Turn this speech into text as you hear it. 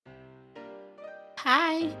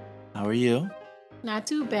Hi, How are you? not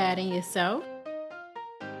too bad in yourself.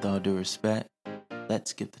 With all due respect,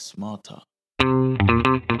 let's get the small talk.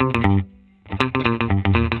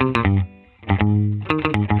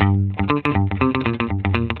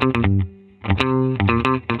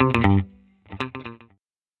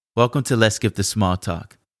 Welcome to Let's Skip the Small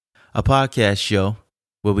Talk, a podcast show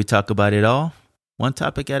where we talk about it all, one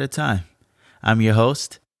topic at a time. I'm your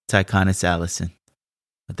host, Tyconis Allison.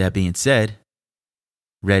 With that being said,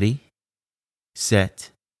 ready,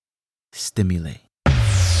 set, stimulate.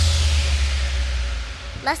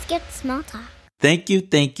 Let's get small talk. Thank you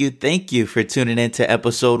for tuning in to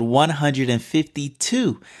episode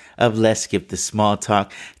 152 of Let's Skip the Small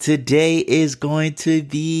Talk. Today is going to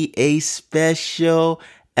be a special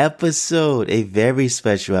episode, a very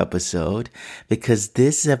special episode, because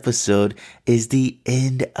this episode is the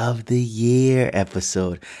end of the year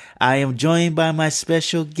episode. I am joined by my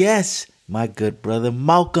special guest, my good brother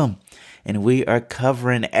Malcolm. And we are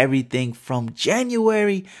covering everything from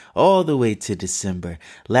January all the way to December.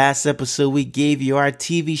 Last episode, we gave you our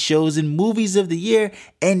TV shows and movies of the year.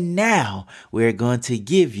 And now we're going to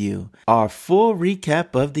give you our full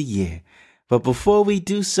recap of the year. But before we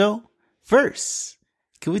do so, first,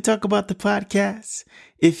 can we talk about the podcast?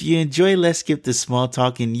 If you enjoy Let's Skip the Small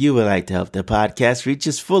Talk and you would like to help the podcast reach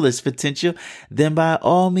its fullest potential, then by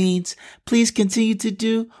all means, please continue to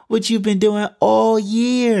do what you've been doing all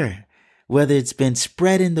year. Whether it's been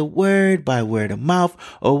spreading the word by word of mouth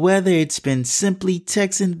or whether it's been simply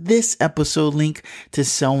texting this episode link to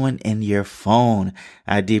someone in your phone.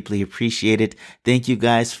 I deeply appreciate it. Thank you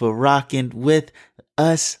guys for rocking with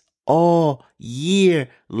us all year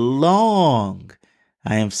long.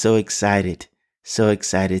 I am so excited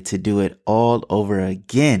to do it all over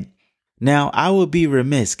again. Now, I would be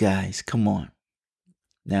remiss, guys. Come on.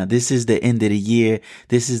 Now, this is the end of the year.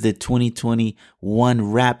 This is the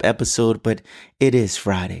 2021 wrap episode, but it is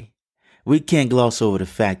Friday. We can't gloss over the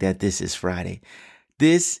fact that this is Friday.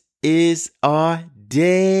 This is our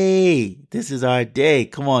day. This is our day.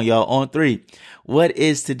 Come on, y'all. On three. What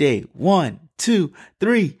is today? 1, 2,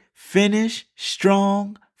 3. Finish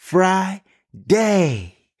strong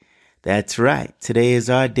Friday. That's right. Today is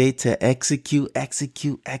our day to execute.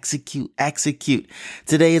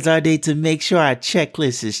 Today is our day to make sure our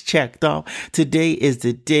checklist is checked off. Today is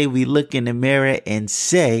the day we look in the mirror and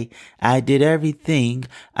say, I did everything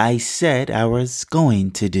I said I was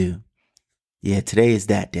going to do. Yeah, today is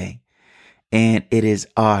that day. And it is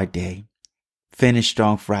our day. Finish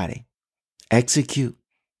strong Friday. Execute.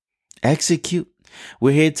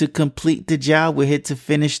 We're here to complete the job. We're here to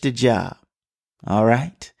finish the job. All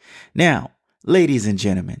right. Now, ladies and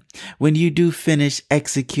gentlemen, when you do finish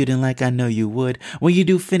executing like I know you would, when you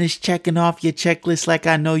do finish checking off your checklist like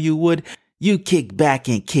I know you would, you kick back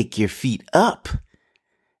and kick your feet up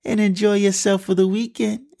and enjoy yourself for the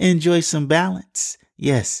weekend. Enjoy some balance.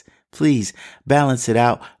 Yes, please balance it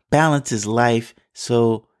out. Balance is life,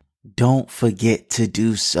 so don't forget to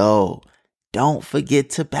do so. Don't forget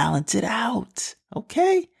to balance it out.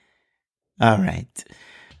 Okay? All right.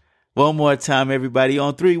 One more time, everybody,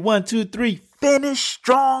 on 3. 1, 2, 3. Finish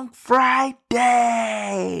strong Friday.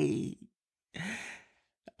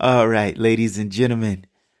 All right, ladies and gentlemen,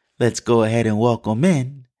 let's go ahead and welcome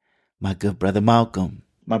in my good brother Malcolm.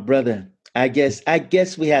 My brother, I guess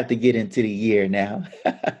we have to get into the year now.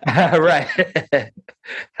 Right.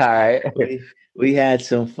 All right. We had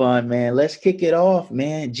some fun, man. Let's kick it off,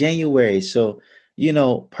 man. January. So,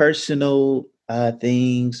 personal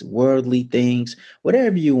things, worldly things,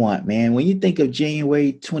 whatever you want, man. When you think of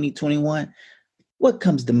January 2021, what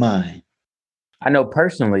comes to mind? I know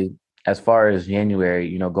personally, as far as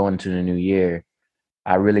January, going to the new year,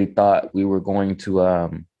 I really thought we were going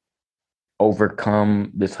to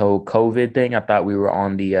overcome this whole COVID thing. I thought we were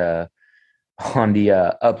on the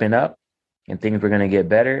up and up, and things were going to get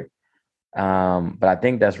better. But I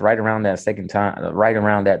think that's right around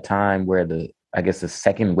that time where the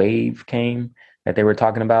second wave came that they were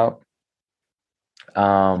talking about.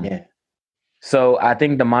 Yeah. So I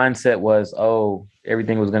think the mindset was,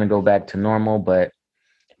 everything was going to go back to normal. But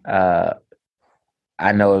I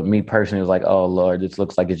know me personally was like, oh Lord, this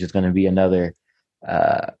looks like it's just going to be another,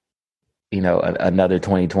 another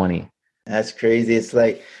 2020. That's crazy. It's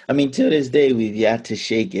like, to this day, we've yet to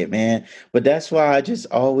shake it, man. But that's why I just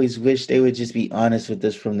always wish they would just be honest with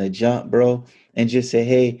us from the jump, bro. And just say,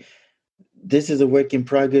 hey, this is a work in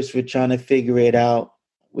progress. We're trying to figure it out.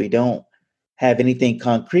 We don't have anything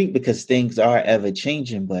concrete because things are ever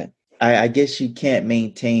changing. But I guess you can't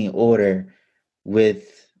maintain order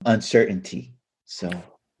with uncertainty. So.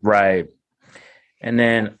 Right. And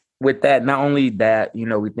then with that, not only that,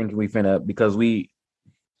 we think we finna, because we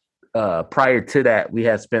prior to that, we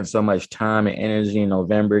had spent so much time and energy in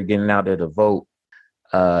November getting out there to vote.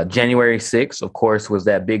 January 6th, of course, was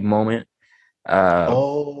that big moment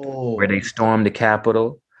where they stormed the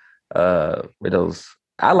Capitol. Where those,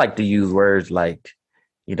 I like to use words like,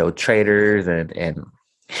 traitors and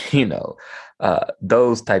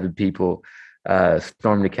those type of people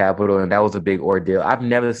stormed the Capitol, and that was a big ordeal. I've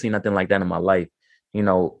never seen nothing like that in my life.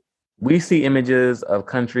 We see images of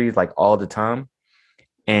countries like all the time,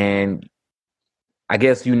 and I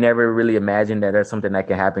guess you never really imagined that that's something that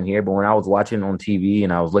can happen here. But when I was watching on TV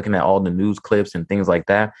and I was looking at all the news clips and things like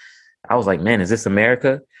that, I was like, man, is this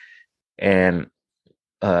America? And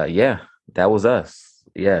yeah, that was us.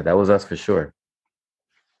 Yeah, that was us for sure.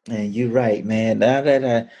 And you're right, man. Now that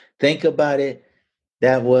I think about it,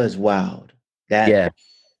 that was wild. Yeah.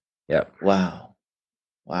 Yep. Wow.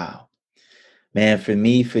 Man, for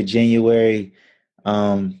me, for January,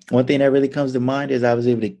 one thing that really comes to mind is I was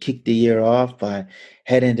able to kick the year off by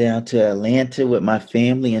heading down to Atlanta with my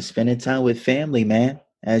family and spending time with family, man.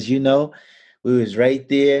 As you know, we was right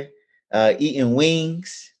there eating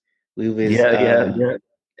wings. We was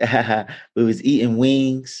Yeah. we was eating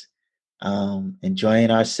wings,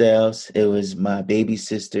 enjoying ourselves. It was my baby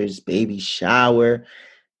sister's baby shower.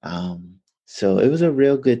 So it was a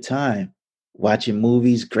real good time. Watching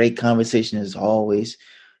movies, great conversation as always,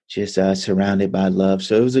 just surrounded by love.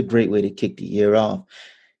 So it was a great way to kick the year off.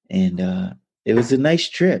 And it was a nice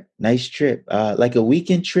trip, like a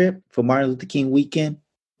weekend trip for Martin Luther King weekend.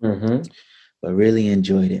 Mm-hmm. But really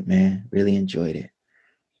enjoyed it, man. Really enjoyed it.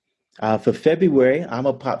 For February, I'm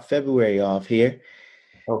going to pop February off here.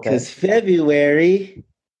 Okay. Because February,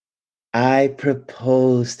 I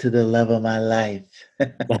proposed to the love of my life.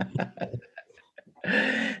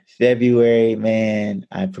 February, man,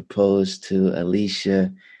 I proposed to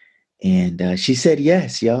Alicia, and she said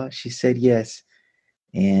yes, y'all. She said yes.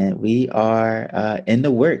 And we are in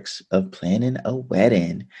the works of planning a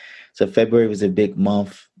wedding. So February was a big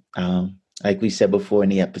month. Like we said before in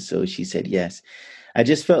the episode, she said yes. I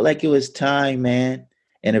just felt like it was time, man.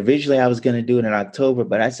 And originally I was going to do it in October,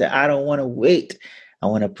 but I said, I don't want to wait. I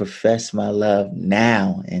want to profess my love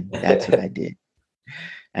now. And that's what I did.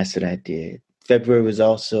 That's what I did. February was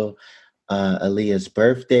also Aaliyah's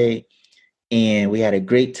birthday, and we had a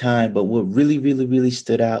great time. But what really, really, really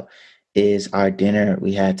stood out is our dinner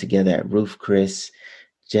we had together at Roof Chris,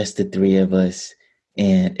 just the three of us.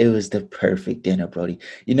 And it was the perfect dinner, Brody.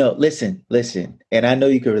 Listen, and I know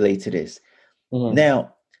you can relate to this. Mm-hmm.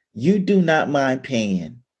 Now, you do not mind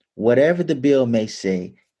paying whatever the bill may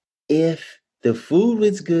say if the food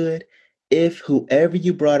was good, if whoever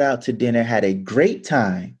you brought out to dinner had a great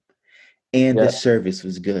time, and the service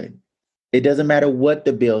was good. It doesn't matter what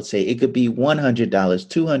the bill say. It could be $100,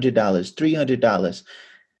 $200, $300.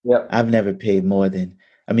 Yep. I've never paid more than,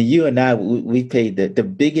 you and I, we paid the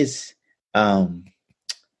biggest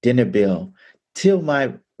dinner bill till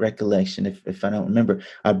my recollection. If I don't remember,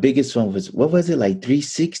 our biggest one was, what was it, like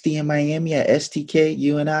 $360 in Miami at STK,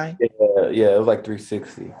 you and I? Yeah, it was like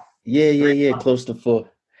 $360. Yeah, close to $4.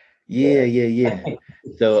 Yeah.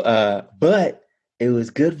 So, but it was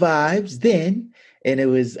good vibes then, and it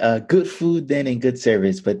was good food then and good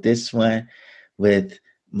service. But this one with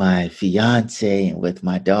my fiance and with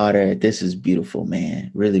my daughter, this is beautiful,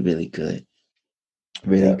 man. Really, really good.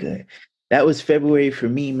 Really good. That was February for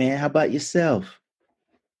me, man. How about yourself?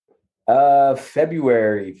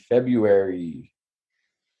 February.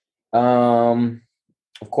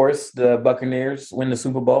 Of course, the Buccaneers win the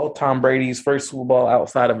Super Bowl. Tom Brady's first Super Bowl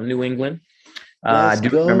outside of New England. Let's I do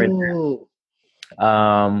go. remember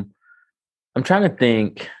that. I'm trying to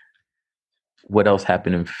think what else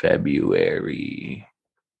happened in February.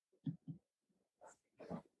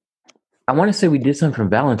 I want to say we did something for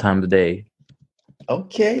Valentine's Day.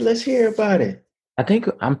 Okay, let's hear about it.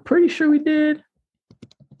 I'm pretty sure we did,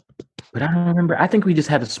 but I don't remember. I think we just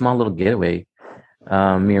had a small little getaway, me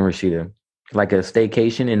and Rashida, like a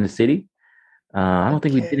staycation in the city. I don't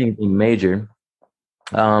think we did anything major.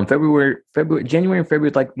 January and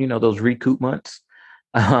February, like, those recoup months,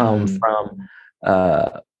 from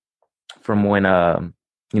when,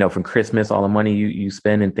 from Christmas, all the money you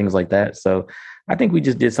spend and things like that. So I think we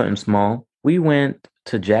just did something small. We went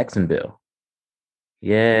to Jacksonville.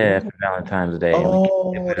 Yeah, for Valentine's Day.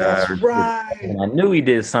 Oh, that's right. And I knew we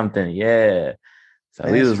did something. Yeah. So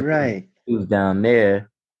right. We was down there.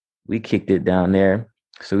 We kicked it down there.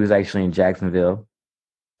 So we was actually in Jacksonville.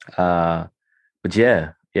 But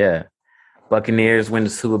yeah. Buccaneers win the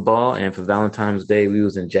Super Bowl, and for Valentine's Day, we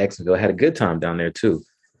was in Jacksonville. I had a good time down there too.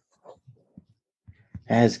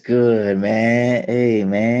 That's good, man. Hey,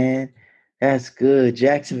 man. That's good.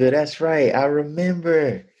 Jacksonville, that's right. I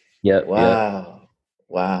remember. Yep, yep. Wow.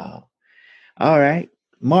 Wow. All right.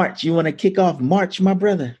 March, you want to kick off March, my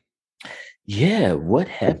brother? Yeah, what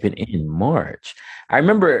happened in March? I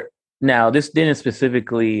remember now this didn't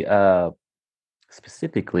specifically have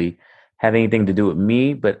anything to do with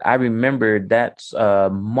me, but I remember that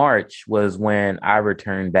March was when I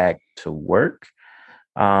returned back to work.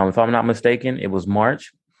 If I'm not mistaken, it was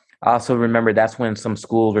March. I also remember that's when some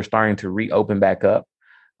schools were starting to reopen back up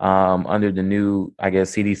under the new, I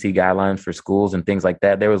guess, CDC guidelines for schools and things like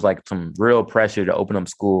that. There was like some real pressure to open up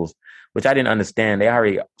schools, which I didn't understand. They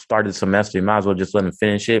already started the semester. You might as well just let them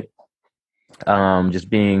finish it. Just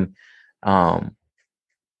being, um,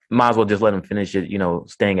 might as well just let them finish it,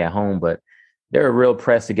 staying at home. But they're a real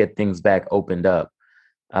press to get things back opened up.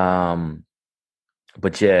 Um,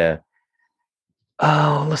 but yeah.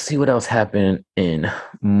 Oh, let's see what else happened in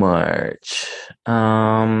March.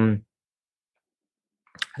 I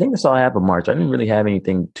think that's all I have in March. I didn't really have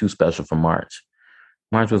anything too special for March.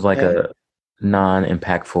 March was like Okay. a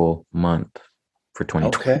non-impactful month for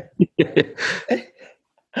 2020. Okay.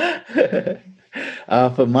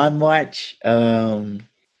 For my March,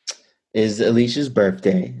 is Alicia's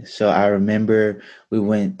birthday. So I remember we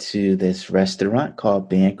went to this restaurant called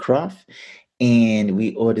Bancroft and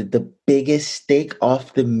we ordered the biggest steak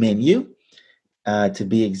off the menu. To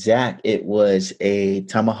be exact, it was a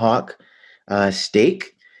tomahawk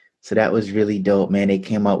steak. So that was really dope, man. They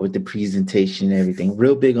came out with the presentation and everything.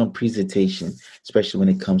 Real big on presentation, especially when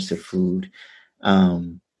it comes to food.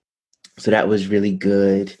 Um, so that was really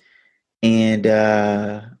good. And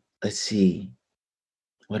let's see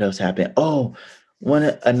what else happened. Oh,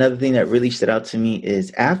 another thing that really stood out to me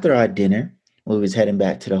is after our dinner, when we was heading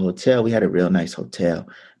back to the hotel, we had a real nice hotel,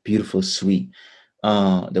 beautiful suite.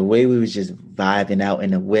 The way we was just vibing out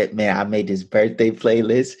in the whip, man. I made this birthday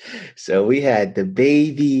playlist, so we had the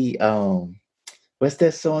baby. What's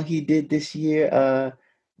that song he did this year?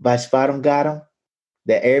 By Spottum Got 'em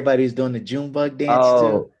that everybody was doing the Junebug dance to.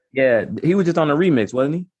 Oh, yeah. He was just on a remix,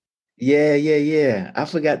 wasn't he? Yeah, yeah, yeah. I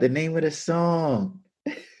forgot the name of the song.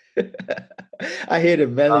 I hear the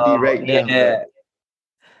melody Oh, right now, but yeah.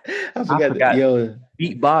 I I forgot. forgot Yo,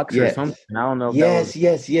 Beatbox or yes, something. I don't know if that was,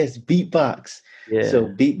 yes. Beatbox. So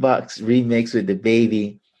yeah. Beatbox remix with the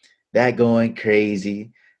baby, that going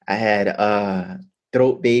crazy. I had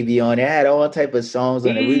Throat Baby on it. I had all type of songs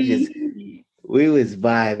on it. Eee. We was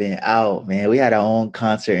vibing out, man. We had our own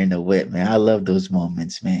concert in the whip, man. I love those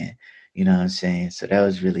moments, man. You know what I'm saying? So that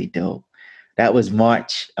was really dope. That was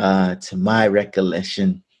March, to my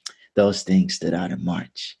recollection. Those things stood out in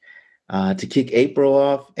March. To kick April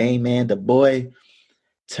off, amen. The boy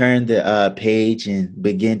turned the page and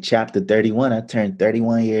begin chapter 31. I turned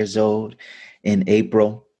 31 years old in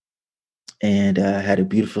April and had a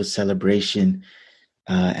beautiful celebration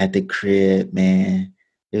at the crib, man.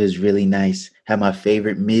 It was really nice. Had my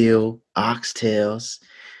favorite meal, oxtails.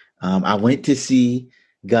 I went to see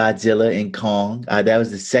Godzilla and Kong. That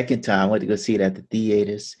was the second time I went to go see it at the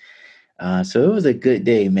theaters. So it was a good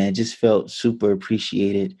day, man. Just felt super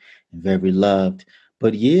appreciated and very loved.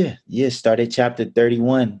 But yeah, started chapter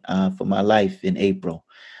 31 for my life in April.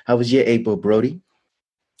 How was your April, Brody?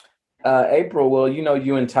 April, well,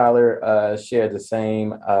 you and Tyler share the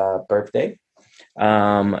same birthday.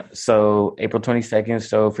 So April 22nd.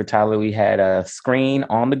 So for Tyler, we had a screen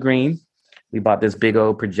on the green. We bought this big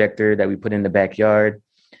old projector that we put in the backyard.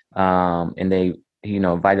 And they,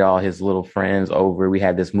 invited all his little friends over. We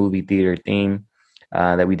had this movie theater theme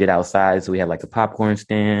that we did outside. So we had like a popcorn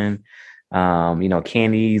stand,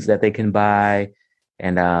 candies that they can buy.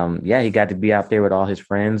 And yeah, he got to be out there with all his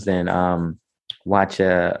friends and watch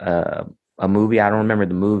a movie. I don't remember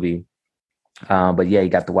the movie, but yeah, he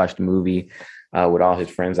got to watch the movie with all his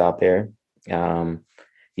friends out there.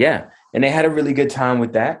 Yeah, and they had a really good time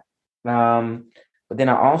with that. But then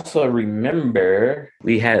I also remember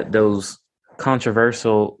we had those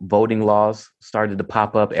controversial voting laws started to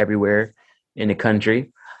pop up everywhere in the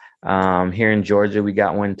country. Here in Georgia, we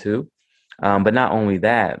got one too. But not only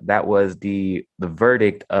that, that was the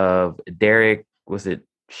verdict of Derek, was it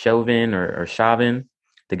Chauvin or Chauvin,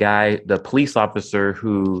 the police officer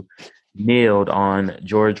who kneeled on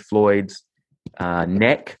George Floyd's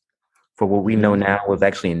neck for what we know Mhm. now was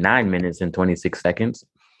actually 9 minutes and 26 seconds,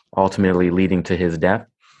 ultimately leading to his death.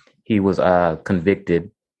 He was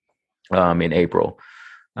convicted in April.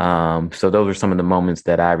 So those are some of the moments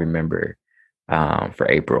that I remember for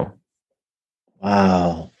April.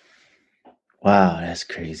 Wow. Wow, that's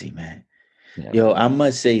crazy, man. Yeah. Yo, I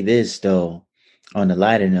must say this though, on the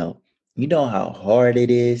lighter note, you know how hard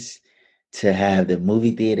it is to have the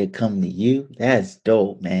movie theater come to you? That's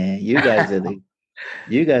dope, man. You guys are the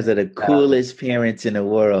You guys are the coolest parents in the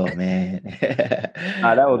world, man.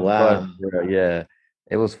 That was Wow. fun. Bro. Yeah,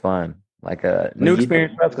 it was fun. Like a When new you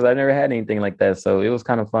experience for us because I never had anything like that. So it was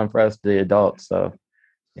kind of fun for us, the adults. So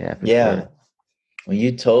yeah, for yeah, sure. when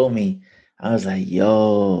you told me, I was like,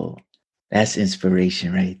 yo, that's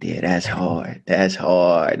inspiration right there. That's hard. That's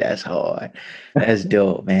hard. That's hard. That's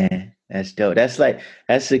dope, man. That's dope.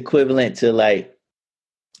 That's equivalent to like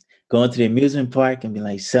going to the amusement park and be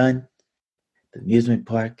like, son, the amusement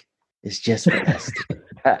park is just for us.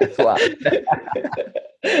 That's why.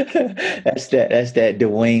 That's that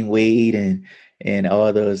Dwayne Wade and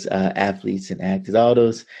all those athletes and actors, all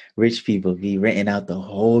those rich people be renting out the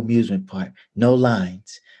whole amusement park, no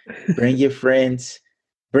lines. Bring your friends,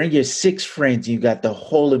 bring your 6 friends. You got the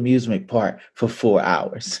whole amusement park for 4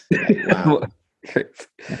 hours. Like wow,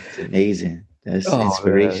 that's amazing. That's Oh man.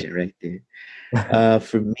 inspiration right there.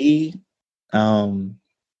 For me, um,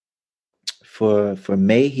 for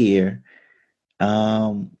May here.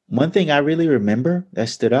 One thing I really remember that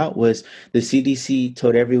stood out was the CDC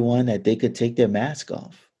told everyone that they could take their mask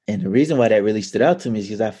off. And the reason why that really stood out to me is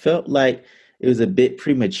because I felt like it was a bit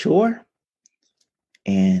premature.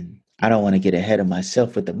 And I don't want to get ahead of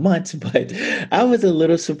myself with the months, but I was a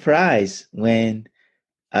little surprised when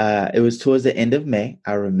it was towards the end of May.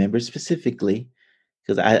 I remember specifically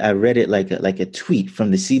because I read it like a tweet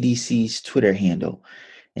from the CDC's Twitter handle.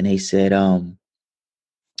 And they said,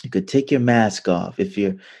 you could take your mask off if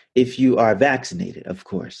you are vaccinated, of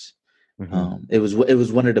course. Hmm. It was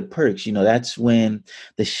one of the perks. You know, that's when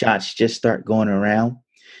the shots just start going around,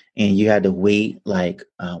 and you had to wait like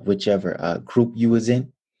whichever group you was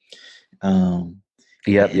in. Um,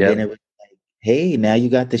 Yep. and then Yep. it was, hey, now you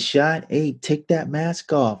got the shot. Hey, take that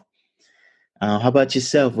mask off. How about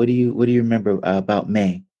yourself? What do you remember about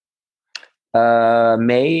May?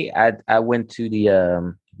 May I went to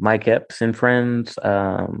the Mike Epps and Friends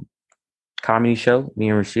comedy show. Me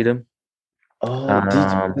and Rashida. Oh, did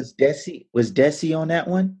Um, was Desi on that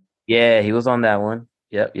one? yeah, he was on that one.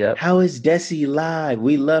 Yep. Yep. How is Desi live?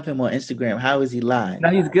 We love him on Instagram. How is he live? No,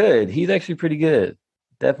 he's good. He's actually pretty good.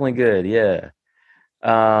 Definitely good. Yeah.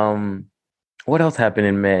 Um, what else happened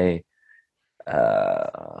in May?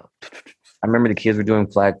 I remember the kids were doing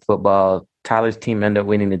flag football. Tyler's team ended up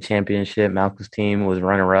winning the championship. Malcolm's team was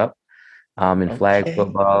runner up in flag Okay.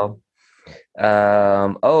 football.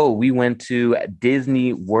 We went to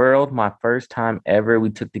Disney World, my first time ever. We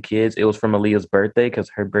took the kids. It was for Malia's birthday because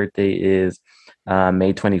her birthday is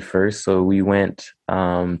May 21st. So we went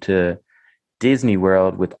to Disney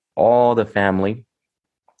World with all the family.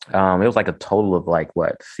 It was like a total of like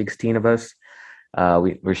what, 16 of us.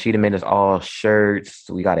 Rashida made us all shirts.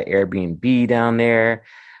 We got an Airbnb down there.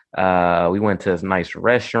 We went to a nice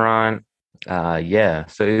restaurant. Yeah,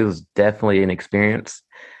 so it was definitely an experience.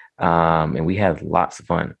 And we had lots of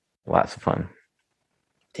fun. Lots of fun.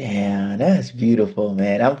 Damn, that's beautiful,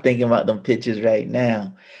 man. I'm thinking about them pictures right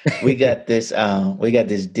now. We got this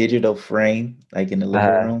digital frame like in the living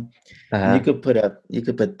Uh, room. And you uh,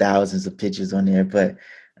 could put thousands of pictures on there, but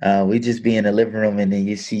we just be in the living room and then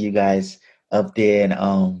you see you guys up there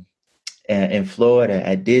in Florida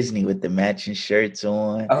at Disney with the matching shirts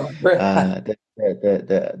on, oh, bro.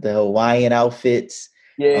 the Hawaiian outfits.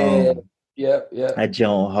 Yeah. Um, Yep. Yep. I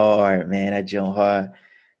joint hard, man. I joint hard.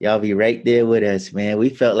 Y'all be right there with us, man. We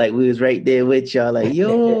felt like we was right there with y'all. Like,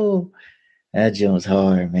 yo, that joint's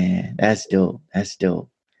hard, man. That's dope. That's dope.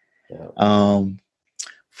 Yep. Um,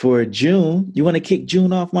 for June, you want to kick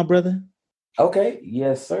June off, my brother? Okay.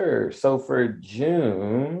 Yes, sir. So for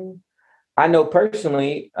June, I know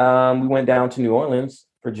personally, we went down to New Orleans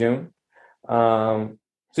for June. So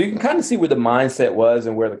you can kind of see where the mindset was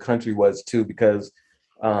and where the country was too, because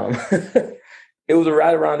it was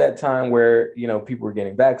right around that time where, people were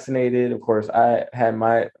getting vaccinated. Of course, I had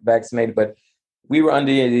my vaccinated, but we were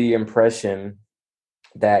under the impression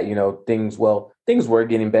that, things were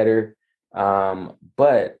getting better.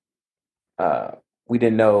 But we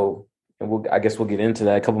didn't know, and I guess we'll get into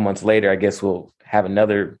that a couple months later. I guess we'll have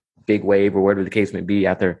another big wave or whatever the case may be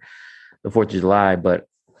after the 4th of July. But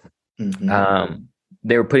Mm-hmm. um,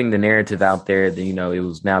 they were putting the narrative out there that, it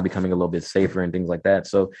was now becoming a little bit safer and things like that.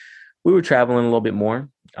 So we were traveling a little bit more.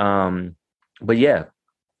 But yeah,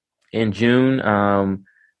 in June, me and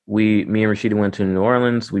Rashida went to New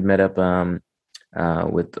Orleans. We met up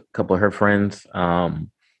with a couple of her friends.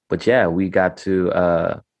 But yeah, we got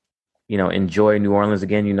to, enjoy New Orleans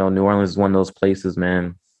again. New Orleans is one of those places,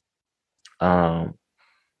 man. Um,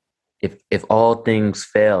 if all things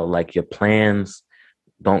fail, like your plans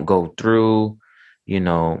don't go through,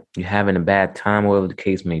 you're having a bad time, whatever the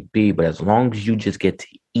case may be, but as long as you just get to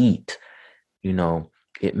eat, you know,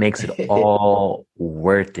 it makes it all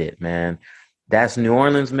worth it, man. That's New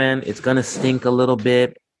Orleans, man. It's gonna stink a little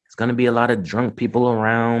bit. It's gonna be a lot of drunk people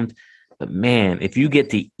around. But man, if you get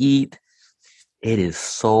to eat, it is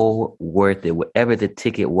so worth it. Whatever the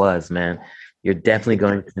ticket was, man, you're definitely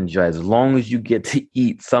going to enjoy as long as you get to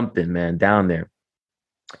eat something, man, down there.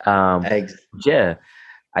 Um, Ex- yeah,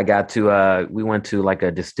 I got to we went to like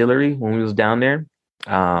a distillery when we was down there.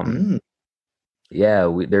 Um, mm, yeah,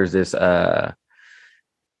 there's this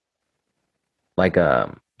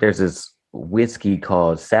there's this whiskey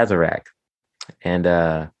called Sazerac, and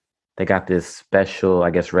they got this special, I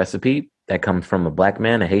guess, recipe that comes from a black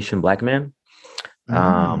man, a Haitian black man.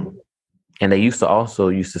 mm. And they used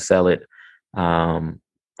to sell it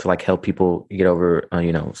to like help people get over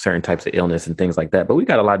certain types of illness and things like that. But we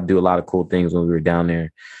got to do a lot of cool things when we were down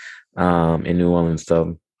there in New Orleans.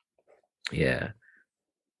 So yeah.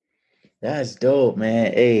 That's dope,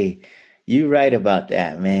 man. Hey, you right about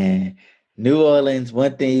that, man. New Orleans,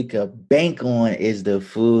 one thing you could bank on is the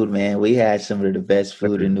food, man. We had some of the best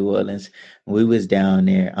food in New Orleans when we was down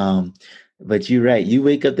there. But you're right. You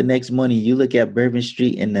wake up the next morning, you look at Bourbon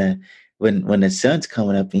Street and when the sun's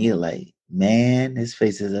coming up and you're like, man, this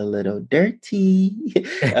place is a little dirty.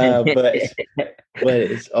 But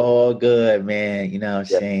it's all good, man. You know what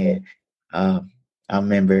I'm Yeah. saying? Um, I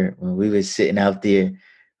remember when we was sitting out there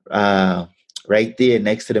uh, right there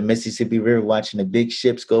next to the Mississippi River, watching the big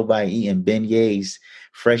ships go by, eating beignets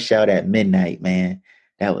fresh out at midnight, man.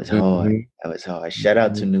 That was hard. Mhm. That was hard. Shout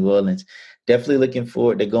out to Mhm. New Orleans. Definitely looking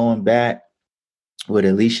forward to going back with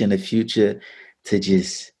Alicia in the future to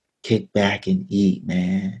just kick back and eat,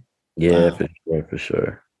 man. Yeah, Wow. for sure, for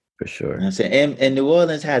sure, for You know what sure. I'm saying? And New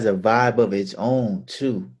Orleans has a vibe of its own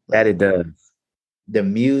too. That Like it does. the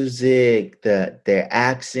music, their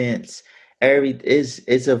accents,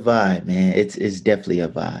 it's a vibe, man. It's definitely a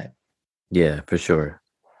vibe. Yeah, for sure.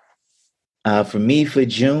 For me, for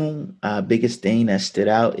June, biggest thing that stood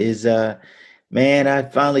out is man, I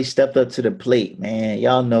finally stepped up to the plate, man.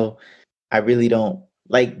 Y'all know I really don't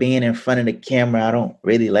like being in front of the camera. I don't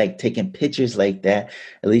really like taking pictures like that.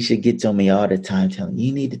 Alicia gets on me all the time, telling me,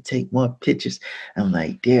 you need to take more pictures. I'm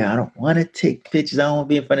like, dear, I don't want to take pictures. I don't want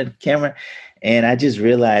to be in front of the camera. And I just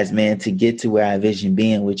realized, man, to get to where I vision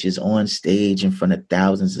being, which is on stage in front of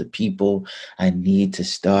thousands of people, I need to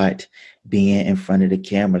start being in front of the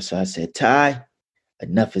camera. So I said, Ty,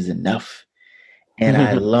 enough is enough. And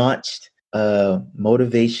I launched a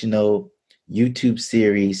motivational YouTube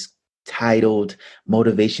series titled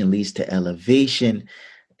Motivation Leads to Elevation,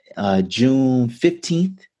 June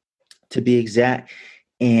 15th to be exact.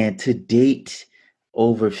 And to date,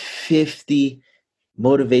 over 50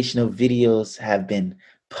 motivational videos have been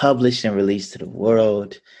published and released to the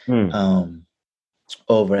world. Hmm.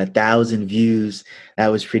 Over 1,000 views. That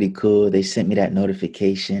was pretty cool. They sent me that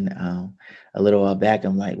notification a little while back.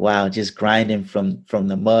 I'm like, wow, just grinding from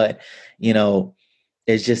the mud. You know,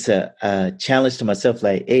 it's just a challenge to myself.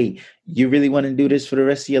 Like, hey, you really want to do this for the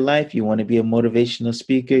rest of your life? You want to be a motivational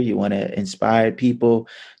speaker? You want to inspire people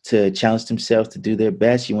to challenge themselves to do their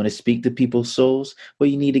best? You want to speak to people's souls? Well,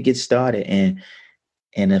 you need to get started.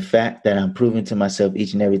 And the fact that I'm proving to myself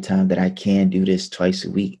each and every time that I can do this twice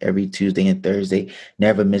a week, every Tuesday and Thursday,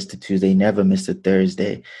 never miss a Tuesday, never miss a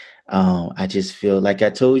Thursday. I just feel like I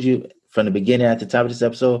told you from the beginning at the top of this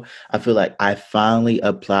episode, I feel like I finally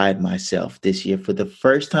applied myself this year for the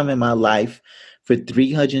first time in my life for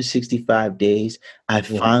 365 days. I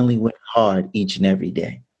Mhm. finally went hard each and every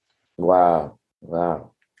day. Wow.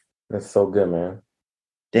 Wow. That's so good, man.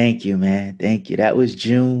 Thank you, man. Thank you. That was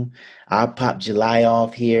June. I'll pop July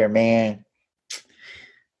off here, man.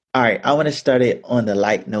 All right, I want to start it on the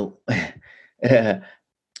light note.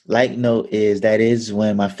 Light note is that is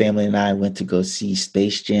when my family and I went to go see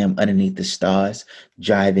Space Jam Underneath the Stars,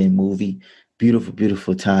 drive-in movie. Beautiful,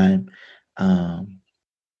 beautiful time. Um,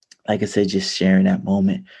 like I said, just sharing that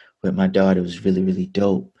moment with my daughter was really, really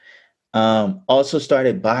dope. Also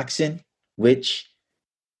started boxing, which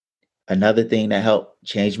another thing that helped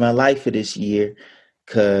change my life for this year.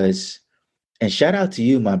 Cause and shout out to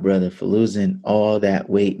you, my brother, for losing all that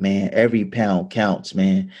weight, man. Every pound counts,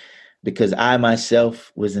 man. Because I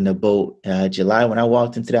myself was in the boat. July when I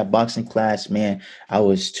walked into that boxing class, man, I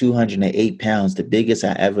was 208 pounds, the biggest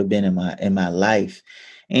I ever been in my life.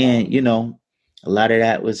 And you know, a lot of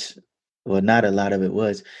that was, well, not a lot of it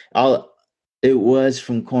was all. It was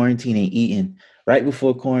from quarantine and eating. Right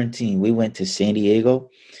before quarantine, we went to San Diego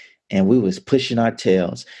and we was pushing our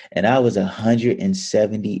tails. And I was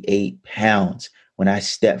 178 pounds when I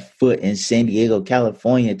stepped foot in San Diego,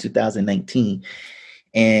 California, in 2019.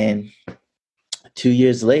 And 2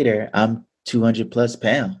 years later, I'm 200 plus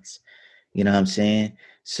pounds. You know what I'm saying?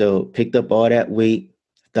 So picked up all that weight.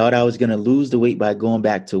 Thought I was gonna lose the weight by going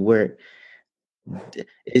back to work.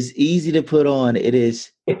 It's easy to put on. It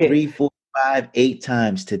is 3, 4, 5, 8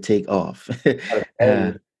 times to take off. uh,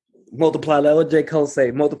 Hey, multiply that. What J. Cole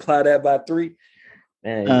say? Multiply that by 3.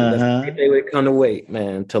 Man, that's the uh-huh. same thing when it come to weight,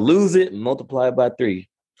 man. To lose it, multiply it by 3.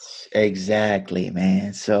 Exactly,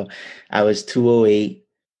 man. So I was 208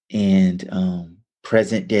 and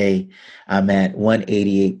present day I'm at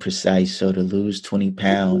 188 precise. So to lose 20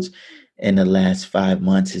 pounds in the last 5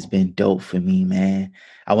 months has been dope for me, man.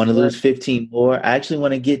 I want to What? lose 15 more. I actually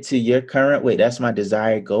want to get to your current weight. That's my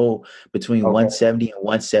desired goal between Okay. 170 and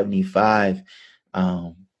 175.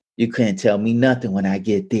 Um, you couldn't tell me nothing when I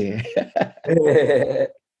get there.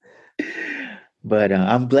 But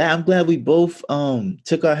I'm glad we both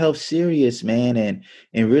took our health serious, man,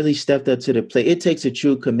 and really stepped up to the plate. It takes a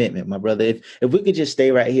true commitment, my brother. If we could just stay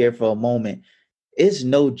right here for a moment, it's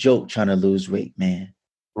no joke trying to lose weight, man.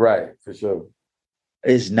 Right, for sure.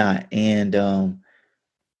 It's not. And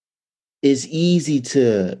it's easy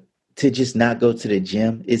to just not go to the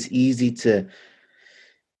gym. It's easy to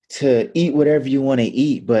eat whatever you want to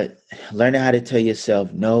eat, but learning how to tell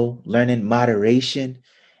yourself no, learning moderation,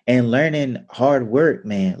 and learning hard work,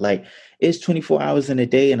 man. Like it's 24 hours in a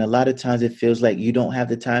day, and a lot of times it feels like you don't have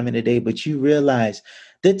the time in a day, but you realize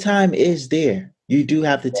the time is there. You do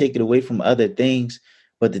have to take it away from other things,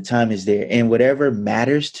 but the time is there. And whatever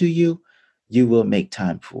matters to you, you will make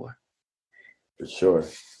time for. For sure.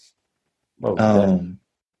 Most definitely. Um,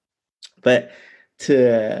 But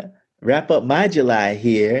to wrap up my July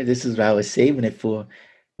here, this is what I was saving it for.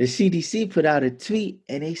 The CDC put out a tweet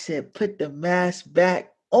and they said, put the mask back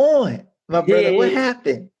on. My brother, what Yeah.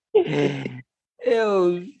 happened?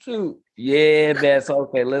 Ew, shoot. Yeah, man. So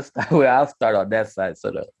okay, let's start. Well, I'll start on that side.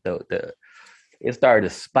 So the it started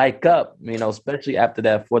to spike up, especially after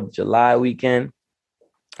that 4th of July weekend.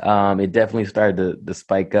 It definitely started to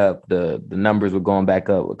spike up. The numbers were going back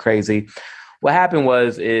up crazy. What happened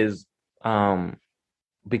is um,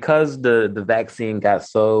 because the vaccine got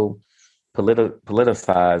so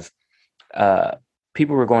politicized, uh,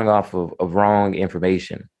 people were going off of wrong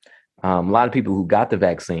information. A lot of people who got the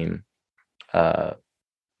vaccine, uh,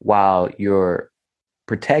 while you're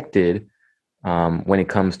protected when it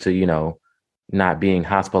comes to not being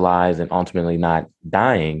hospitalized and ultimately not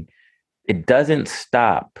dying, it doesn't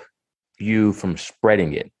stop you from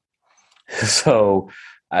spreading it. So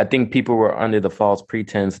I think people were under the false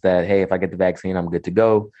pretense that, hey, if I get the vaccine, I'm good to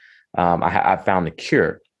go. I found a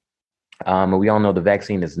cure. And we all know the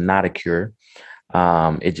vaccine is not a cure.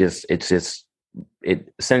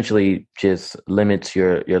 It essentially just limits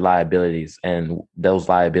your liabilities, and those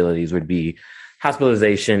liabilities would be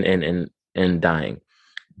hospitalization and dying.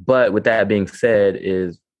 But with that being said,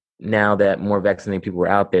 is now that more vaccinated people were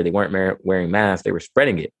out there, they weren't wearing masks, they were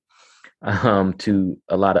spreading it to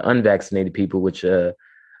a lot of unvaccinated people, which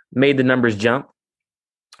made the numbers jump.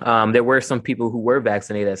 There were some people who were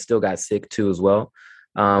vaccinated that still got sick too as well.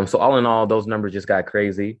 So all in all, those numbers just got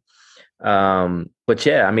crazy. But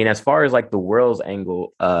yeah, I mean, as far as like the world's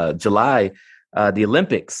angle, July, the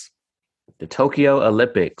Olympics, the Tokyo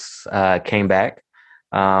Olympics came back.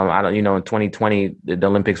 I don't, in 2020, the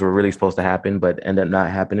Olympics were really supposed to happen, but ended up not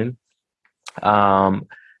happening. The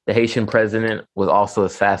Haitian president was also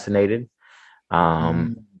assassinated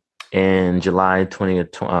Mm. in July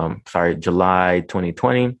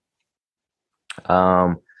 2020.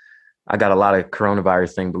 I got a lot of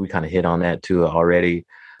coronavirus thing, but we kind of hit on that too already.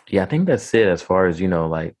 Yeah, I think that's it as far as,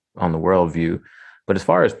 like on the world view. But as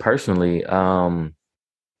far as personally, of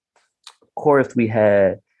course, we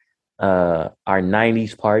had our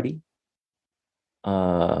 90s party.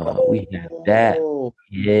 We had that. Oh,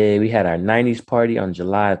 Yeah, we had our 90s party on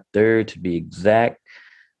July 3rd to be exact.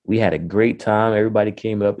 We had a great time. Everybody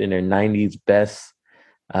came up in their 90s best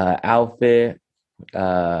outfit.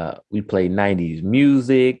 We played 90s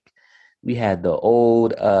music. We had the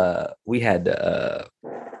old the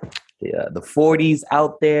 40s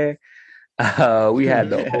out there. We had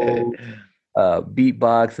the old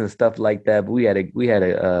beatbox and stuff like that. But we had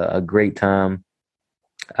a great time.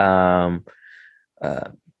 Um, uh,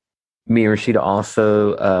 Me and Rashida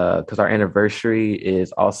also, because our anniversary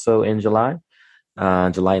is also in July,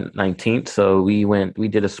 July 19th. So we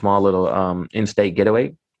did a small little in-state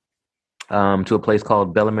getaway to a place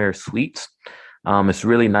called Bellamere Suites. It's a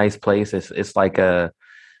really nice place. It's like a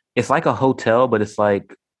hotel, but it's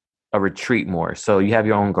like a retreat more. So you have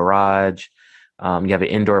your own garage, you have an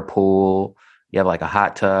indoor pool, you have like a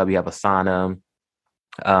hot tub, you have a sauna.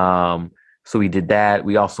 So we did that.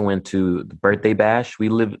 We also went to the birthday bash. We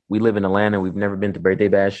live in Atlanta. We've never been to birthday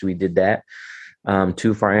bash. We did that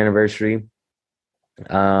too for our anniversary.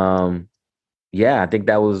 Yeah, I think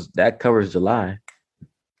that covers July.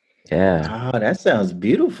 Yeah, Oh, that sounds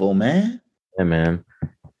beautiful, man. yeah, man.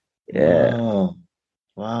 Yeah, Wow.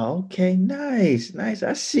 Wow. Okay. Nice. Nice.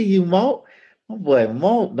 I see you, Mo. My boy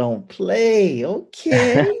Mo don't play.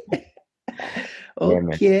 Okay. yeah, man.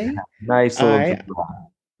 Okay. Nice All little right. July.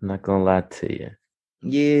 I'm not gonna lie to you.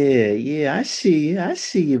 Yeah. Yeah. I see you. I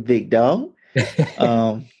see you, big dog.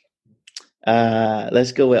 Um,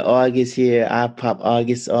 let's go with August here. I pop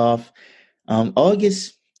August off.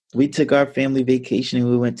 August, we took our family vacation and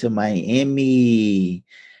we went to Miami.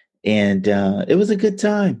 And it was a good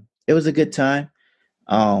time. It was a good time.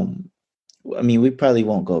 Um, I mean, we probably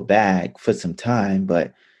won't go back for some time,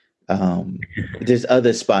 but there's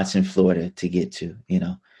other spots in Florida to get to,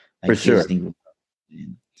 For like sure. Disney World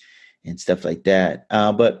and, and stuff like that.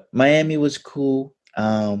 But Miami was cool.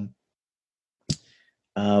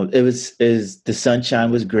 It was is the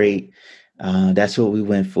sunshine was great. That's what we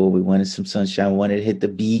went for. We wanted some sunshine. We wanted to hit the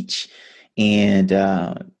beach, and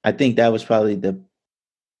I think that was probably the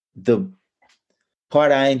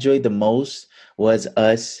part I enjoyed the most was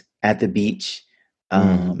us at the beach.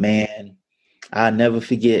 Mm. Man, I'll never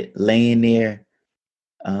forget laying there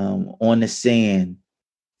on the sand,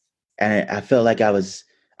 and I felt like I was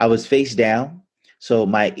face down, so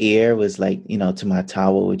my ear was like to my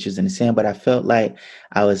towel, which is in the sand, but I felt like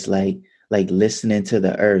I was like listening to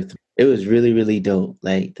the earth. It was really really dope.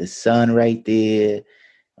 Like the sun right there,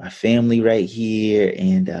 my family right here,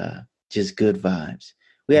 and just good vibes.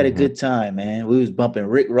 We had a Hmm. good time, man. We was bumping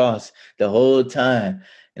Rick Ross the whole time.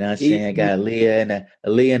 You know what I'm saying? I got Leah in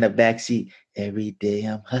the backseat. Every day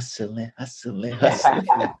I'm hustling, hustling, hustling.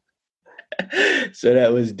 So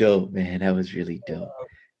that was dope, man. That was really dope.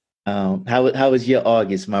 How was your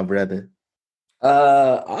August, my brother?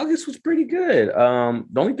 August was pretty good. The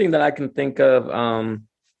only thing that I can think of,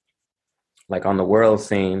 like on the world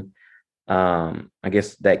scene, I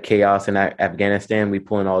guess that chaos in Afghanistan, we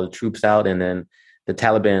pulling all the troops out, and then the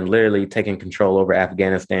Taliban literally taking control over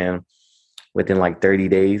Afghanistan within like 30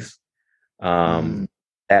 days. Mm,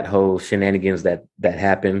 That whole shenanigans that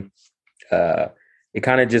happened, uh, it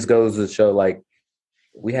kind of just goes to show like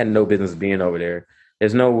we had no business being over there.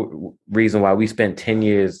 There's no reason why we spent 10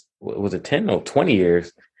 years, was it 10? No, 20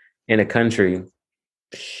 years in a country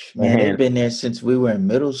man, they've and been there since we were in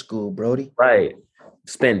middle school, Brody. right,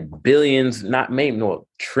 spent billions, not maybe no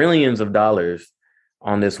trillions of dollars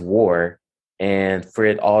on this war, and for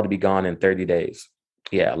it all to be gone in 30 days.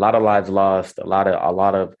 Yeah, a lot of lives lost, a lot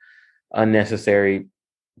of unnecessary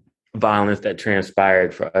violence that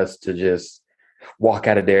transpired for us to just walk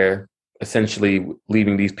out of there, essentially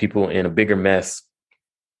leaving these people in a bigger mess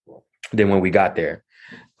than when we got there.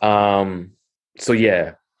 Um, so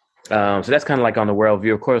yeah, so that's kind of like on the world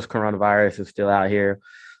view. Of course, coronavirus is still out here.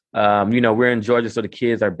 We're in Georgia, so the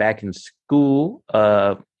kids are back in school.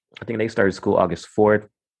 I think they started school August 4th.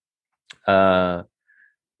 Uh,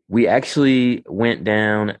 we actually went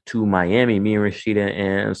down to Miami, me and Rashida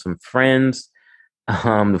and some friends.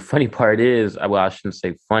 The funny part is, well, I shouldn't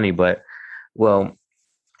say funny, but well,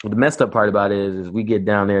 the messed up part about it is we get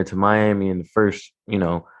down there to Miami, and the first,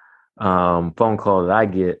 phone call that I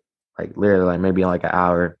get, like literally, like maybe like an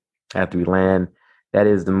hour after we land, that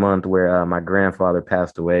is the month where my grandfather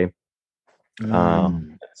passed away.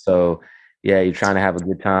 Mm. So yeah, you're trying to have a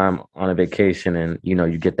good time on a vacation, and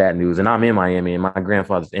you get that news. And I'm in Miami, and my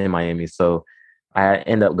grandfather's in Miami, so I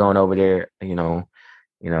end up going over there. You know,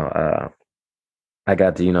 I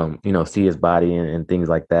got to see his body and things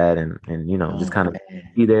like that, and just Oh kind of man.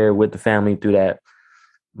 be there with the family through that,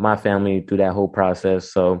 my family through that whole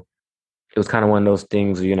process. So it was kind of one of those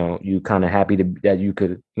things, you kind of happy that you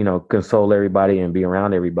could console everybody and be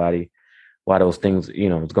around everybody while those things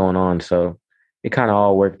was going on. So it kind of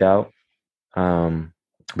all worked out. Um,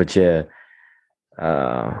 but yeah,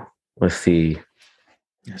 let's see.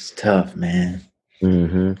 That's tough, man.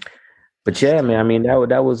 hmm But yeah, man, I mean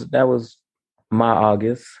that was my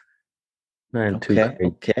August. Nothing too Okay, crazy.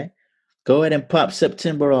 okay. Go ahead and pop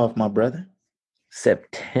September off, my brother.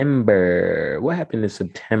 September. What happened in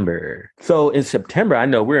September? So in September, I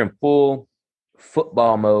know we're in full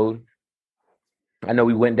football mode. I know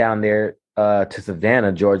we went down there to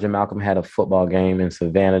Savannah, Georgia. Malcolm had a football game in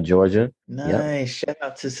Savannah, Georgia. Yep. Nice. Shout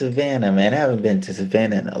out to Savannah, man. I haven't been to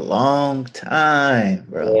Savannah in a long time,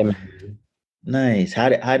 bro. Yeah, man. Nice. How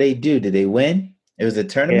they do? Did they win? It was a Yeah.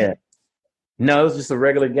 tournament? No, it was just a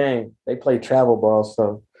regular game. They played travel ball,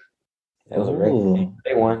 so it was a regular game. Oh,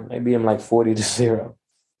 They won. They beat them like 40-0.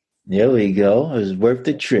 there we go. It was worth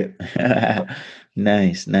the trip.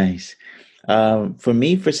 Nice, nice. For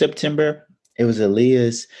me, for September, it was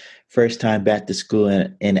Aaliyah's First time back to school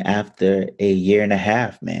in after a year and a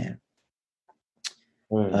half, man.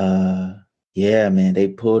 Uh, yeah, man, they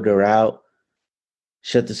pulled her out,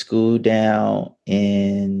 shut the school down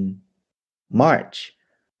in March,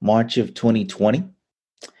 March of 2020.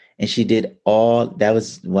 And she did all that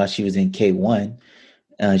was while she was in K1.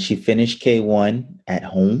 She finished K1 at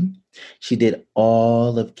home. She did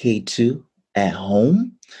all of K2 at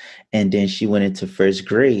home. And then she went into first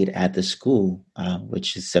grade at the school,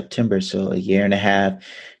 which is September. So a year and a half.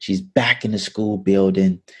 She's back in the school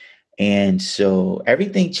building. And so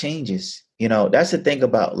everything changes. You know, that's the thing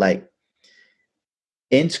about like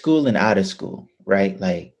in school and out of school, right?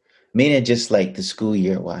 Like, meaning just like the school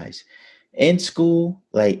year wise. In school,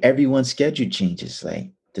 like everyone's schedule changes,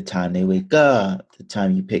 like the time they wake up, the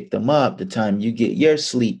time you pick them up, the time you get your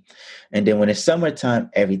sleep. And then when it's summertime,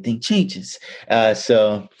 everything changes.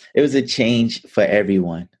 So it was a change for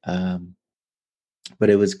everyone. But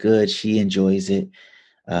it was good. She enjoys it.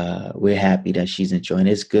 We're happy that she's enjoying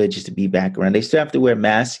it. It's good just to be back around. They still have to wear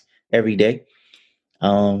masks every day.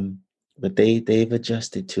 But they've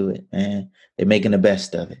adjusted to it, man. They're making the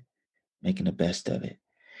best of it. Making the best of it.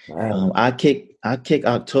 Wow. I kick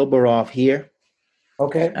October off here.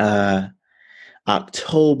 Okay.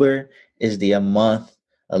 October is the month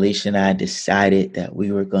Alicia and I decided that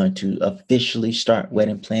we were going to officially start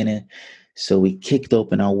wedding planning. So we kicked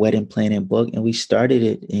open our wedding planning book and we started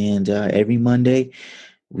it. And every Monday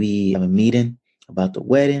we have a meeting about the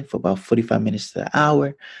wedding for about 45 minutes to an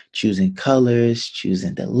hour, choosing colors,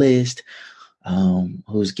 choosing the list,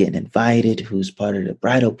 who's getting invited, who's part of the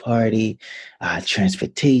bridal party,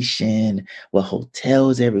 transportation, what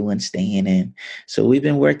hotels everyone's staying in. So we've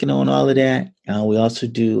been working on all of that. We also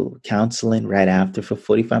do counseling right after for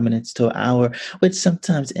 45 minutes to an hour, which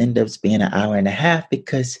sometimes end up being an hour and a half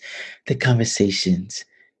because the conversations,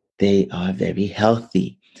 they are very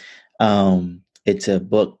healthy. It's a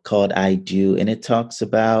book called I Do, and it talks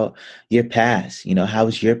about your past. You know, how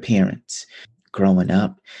was your parents growing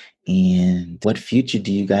up? And what future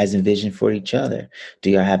do you guys envision for each other?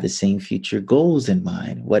 Do y'all have the same future goals in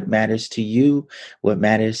mind? What matters to you? What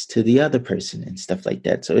matters to the other person and stuff like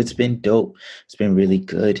that. So it's been dope. It's been really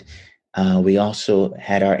good. We also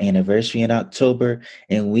had our anniversary in October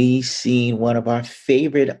and we seen one of our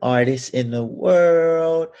favorite artists in the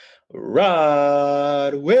world,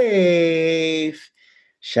 Rod Wave.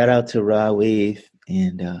 Shout out to Rod Wave.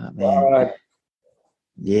 And man, Rod.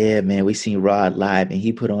 yeah, man, we seen Rod live and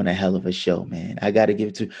he put on a hell of a show, man. I got to give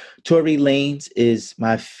it to Tory Lanez is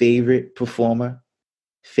my favorite performer.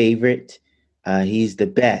 Favorite. He's the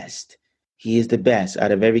best. He is the best.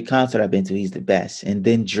 Out of every concert I've been to, he's the best. And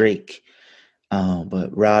then Drake.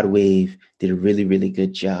 But Rod Wave did a really, really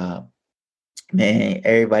good job. Man,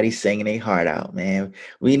 everybody's singing their heart out, man.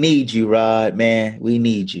 We need you, Rod, man. We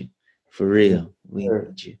need you. For real. We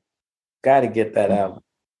need you. Got to get that out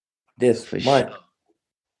this For month. sure.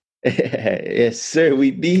 Yes, sir.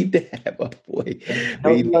 We need that, my boy.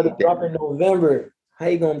 Don't We you let need it drop in November. How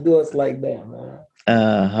you gonna do us like that, man?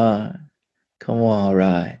 Uh-huh. Come on,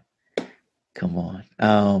 Rod. Come on.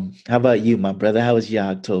 How about you, my brother? How was your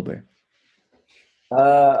October?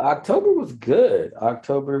 October was good.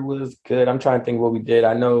 October was good. I'm trying to think what we did.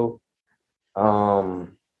 I know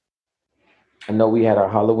we had our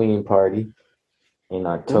Halloween party in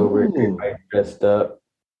October. Ooh. Everybody dressed up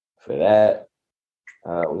for that.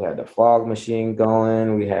 We had the fog machine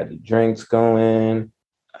going. We had the drinks going.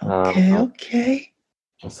 Okay.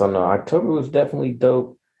 So no, October was definitely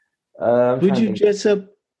dope. Who'd you dress up?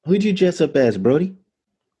 Who'd you dress up as, Brody?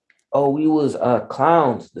 Oh, we was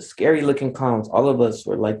clowns, the scary looking clowns. All of us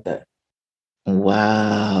were like that.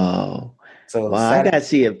 Wow. So Wow, I gotta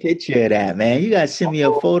see a picture of that, man. You gotta send me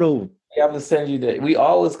a photo. Yeah, I'm gonna send you that. We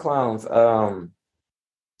always clowns. Let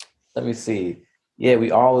me see. Yeah,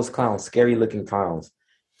 we always clowns, scary looking clowns.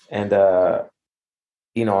 And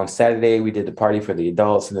on Saturday we did the party for the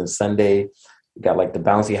adults, and then Sunday we got like the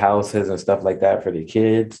bouncy houses and stuff like that for the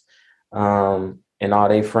kids. And all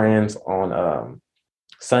their friends on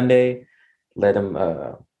Sunday, let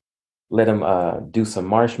them do some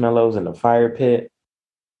marshmallows in the fire pit.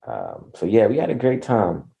 So yeah, we had a great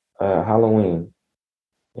time. Halloween.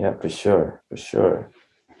 Yeah, for sure.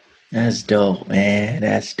 That's dope, man.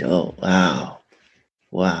 That's dope. Wow.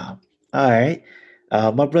 All right.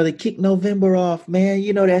 My brother, kick November off, man.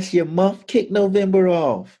 You know that's your month. Kick November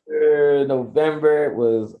off. November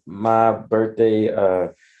was my birthday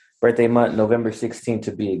month, November 16th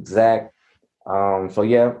to be exact. So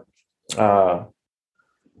yeah,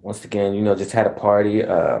 once again, just had a party.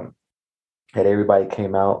 Had everybody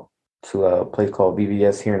came out to a place called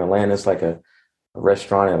VVS here in Atlanta. It's like a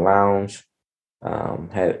restaurant and lounge.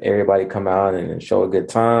 Had everybody come out and show a good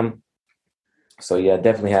time. So yeah,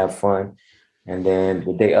 definitely have fun. And then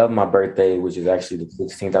the day of my birthday, which is actually the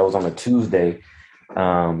 16th, I was on a Tuesday.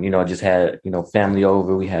 I just had, family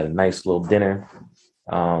over. We had a nice little dinner.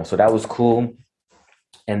 So that was cool.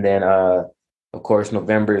 And then, of course,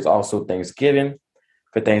 November is also Thanksgiving.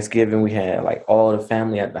 For Thanksgiving, we had like all the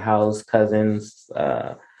family at the house, cousins,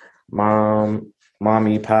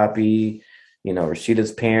 mommy, poppy,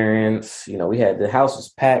 Rashida's parents. We had the house was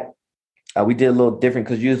packed. We did a little different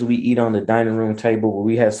because usually we eat on the dining room table, but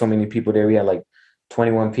we had so many people there. We had like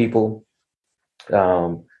 21 people.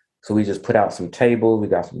 So we just put out some tables. We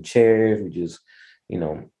got some chairs. We just,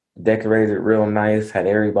 decorated real nice. Had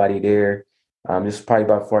everybody there. This is probably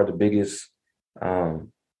by far the biggest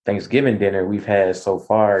Thanksgiving dinner we've had so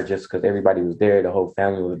far, just because everybody was there. The whole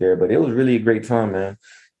family was there. But it was really a great time, man.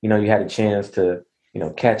 You had a chance to,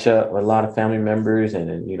 catch up with a lot of family members and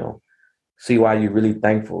then, see why you're really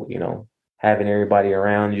thankful, having everybody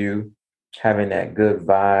around you, having that good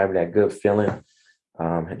vibe, that good feeling,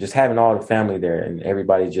 just having all the family there and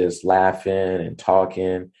everybody just laughing and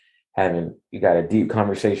talking, you got a deep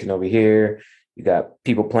conversation over here, you got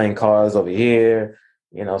people playing cards over here,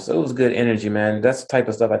 so it was good energy, man. That's the type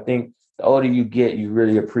of stuff I think the older you get, you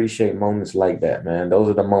really appreciate moments like that, man. Those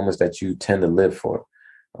are the moments that you tend to live for,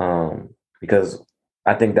 because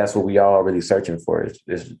I think that's what we all really searching for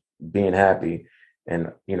is being happy.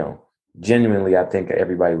 And, genuinely, I think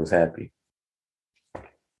everybody was happy.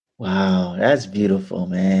 Wow, that's beautiful,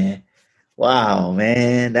 man. Wow,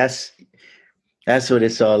 man. That's what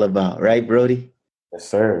it's all about, right, Brody? Yes,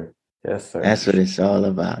 sir. Yes, sir. That's what it's all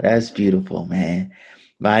about. That's beautiful, man.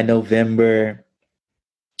 By November,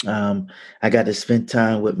 I got to spend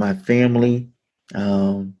time with my family.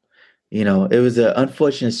 Um, it was an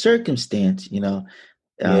unfortunate circumstance. Yeah.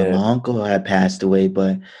 My uncle had passed away,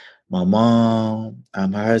 but my mom,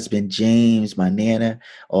 my husband James, my nana,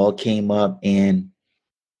 all came up and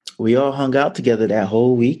we all hung out together that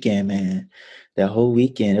whole weekend, man. That whole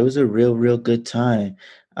weekend. It was a real, real good time.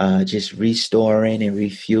 Just restoring and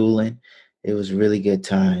refueling. It was a really good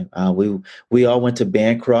time. We all went to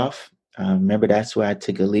Bancroft. Remember that's where I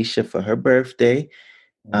took Alicia for her birthday.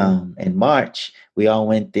 In March. We all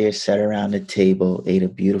went there, sat around the table, ate a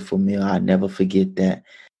beautiful meal. I'll never forget that.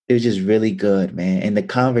 It was just really good, man. And the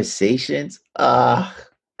conversations, I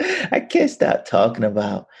can't stop talking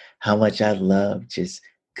about how much I love just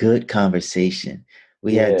good conversation.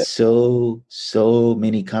 We had Yeah. so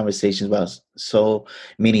many conversations about so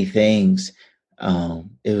many things.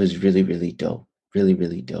 It was really, really dope. Really,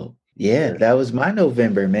 really dope. Yeah, Yeah. that was my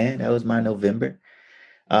November, man. That was my November.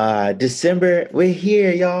 December, we're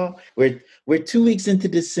here, y'all. We're 2 weeks into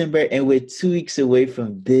December, and we're 2 weeks away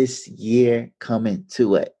from this year coming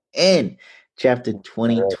to an end. Chapter All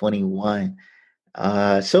 2021.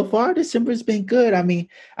 So far December's been good. I mean,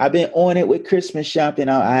 I've been on it with Christmas shopping.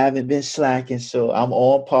 I haven't been slacking, so I'm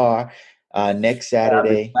on par. Next right. I've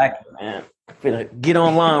been Saturday. slacking, man. I feel like get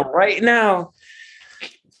online right now.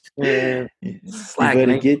 Man, You slacking.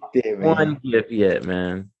 better Ain't get there, one man. gift yet,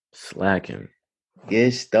 man. Slacking.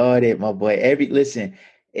 Get started, my boy.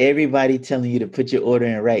 Everybody telling you to put your order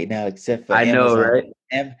in right now, except for I know, Amazon.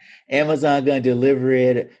 right? Amazon gonna deliver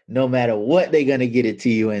it no matter what. They're gonna get it to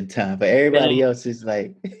you in time. But everybody Dang. else is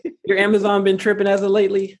like, Your Amazon been tripping as of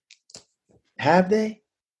lately? have they?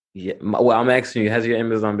 Yeah. Well, I'm asking you, has your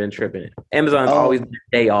Amazon been tripping? Amazon's always Oh, been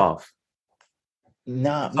a day off.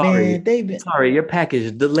 nah, Sorry. man. They've been, Sorry, your package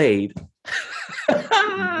is delayed.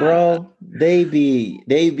 bro. They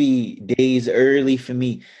be days early for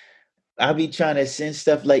me. I be trying to send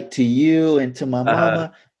stuff like to you and to my uh,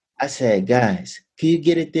 mama. I said, guys, can you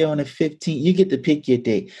get it there on the 15th? You get to pick your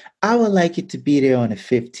date. I would like it to be there on the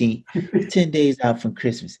 15th, 10 days out from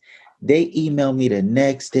Christmas. They emailed me the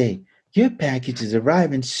next day. Your package is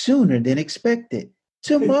arriving sooner than expected.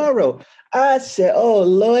 Tomorrow. I said, oh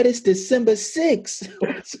Lord, it's December 6th.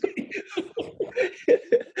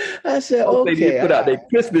 I said, hope they didn't okay, put all out their right.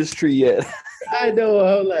 Christmas tree yet. I know.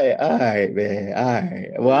 I'm like, all right, man. All right.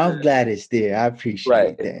 Well, I'm glad it's there. I Right.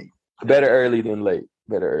 appreciate that. Better early than late.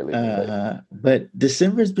 Better early than late. But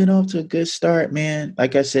December's been off to a good start, man.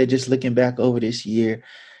 Like I said, just looking back over this year,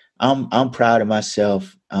 I'm proud of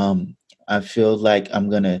myself. I feel like I'm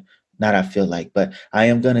gonna not I feel like, but I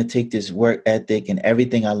am gonna take this work ethic and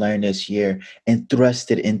everything I learned this year and thrust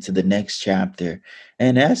it into the next chapter.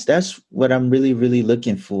 And that's what I'm really, really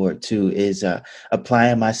looking forward to is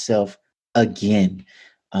applying myself again.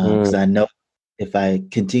 Because I know if I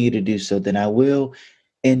continue to do so, then I will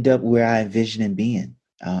end up where I envision in being.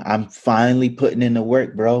 I'm finally putting in the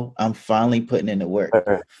work, bro. I'm finally putting in the work. Yes,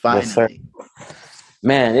 sir. Finally.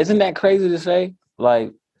 Man, isn't that crazy to say?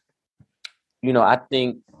 Like, I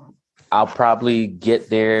think I'll probably get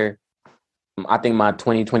there. I think my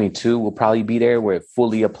 2022 will probably be there where it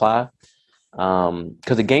fully apply.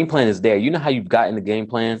 Because the game plan is there. You know how you've gotten the game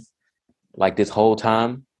plan like this whole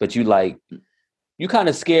time, but you kind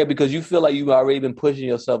of scared because you feel like you've already been pushing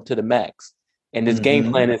yourself to the max. And this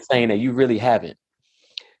game plan is saying that you really haven't.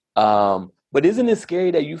 But isn't it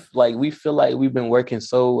scary that we feel like we've been working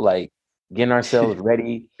so like getting ourselves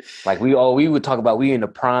ready? Like we would talk about we in the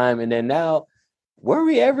prime, and then now were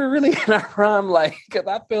we ever really in our prime? Like, because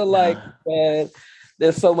I feel like, man,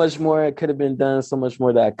 there's so much more that could have been done, so much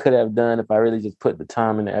more that I could have done if I really just put the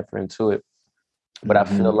time and the effort into it. But I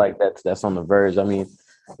feel like that's on the verge. I mean,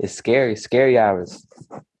 it's scary hours.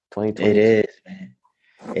 2020. It is, man.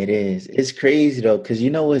 It is. It's crazy though, because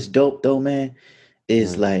you know what's dope though, man,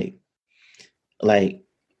 is like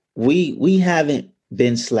we haven't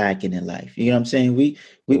been slacking in life. You know what I'm saying?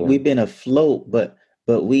 We've been afloat, but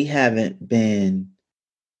we haven't been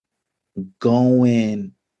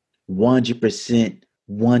going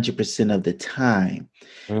 100% of the time.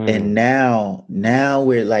 And now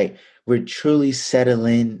we're truly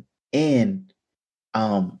settling in,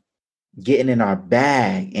 getting in our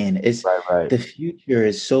bag, and it's right. The future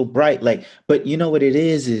is so bright. Like, but you know what it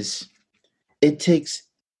is it takes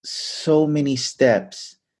so many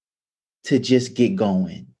steps to just get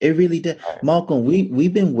going. It really does. Right. Malcolm,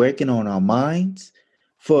 we've been working on our minds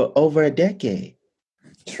for over a decade.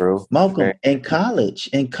 True. Malcolm, in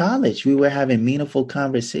college, we were having meaningful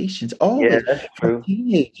conversations. Always. Yeah, that's true.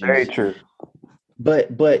 Teenagers. Very true.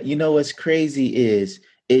 But you know what's crazy is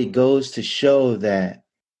it goes to show that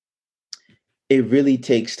it really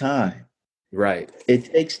takes time. Right.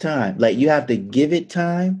 It takes time. Like you have to give it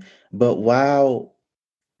time, but while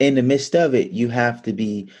in the midst of it, you have to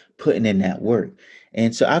be putting in that work.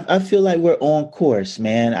 And so I feel like we're on course,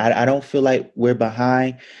 man. I don't feel like we're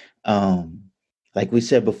behind. Like we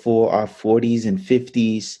said before, our 40s and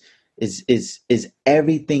 50s is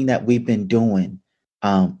everything that we've been doing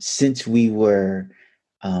since we were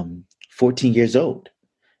 14 years old.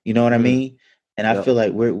 You know what I mean? And I feel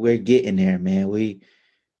like we're getting there, man.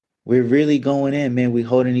 We're really going in, man. We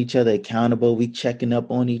holding each other accountable. We checking up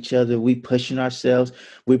on each other. We pushing ourselves.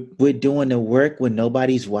 We're doing the work when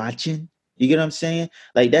nobody's watching. You get what I'm saying?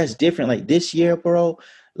 Like that's different. Like this year, bro,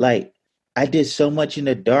 like I did so much in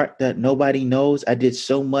the dark that nobody knows. I did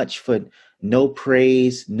so much for no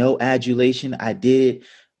praise, no adulation. I did it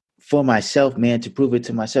for myself, man, to prove it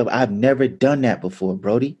to myself. I've never done that before,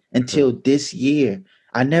 Brody, until this year.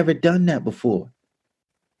 I never done that before.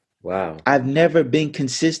 Wow. I've never been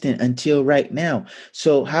consistent until right now.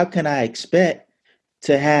 So how can I expect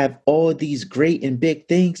to have all these great and big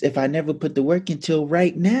things if I never put the work until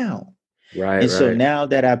right now? Right. And so now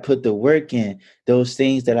that I put the work in, those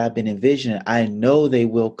things that I've been envisioning, I know they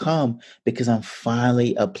will come because I'm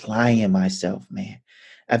finally applying myself, man.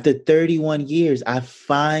 After 31 years, I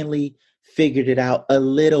finally figured it out a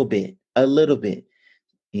little bit,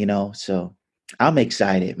 you know, so I'm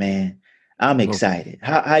excited, man. I'm excited.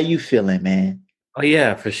 How you feeling, man? Oh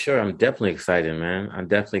yeah, for sure. I'm definitely excited, man. I'm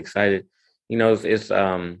definitely excited. You know, it's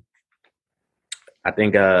I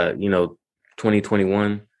think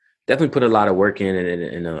 2021 definitely put a lot of work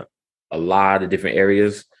in a lot of different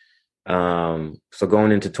areas. So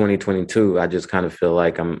going into 2022, I just kind of feel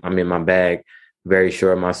like I'm in my bag, very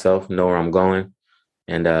sure of myself, know where I'm going.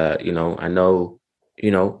 And I know,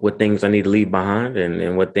 what things I need to leave behind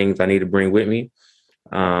and what things I need to bring with me.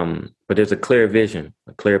 But there's a clear vision,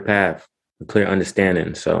 a clear path, a clear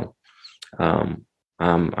understanding. So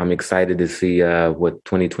I'm excited to see what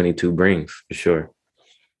 2022 brings for sure.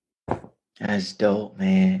 That's dope,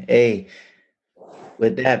 man. Hey,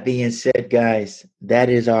 with that being said, guys, that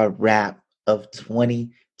is our wrap of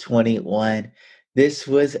 2021. This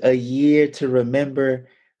was a year to remember.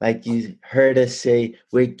 Like you heard us say,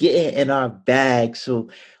 we're getting in our bag. So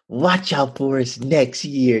watch out for us next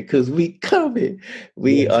year because we coming.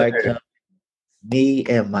 We are coming. Me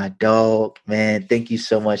and my dog, man. Thank you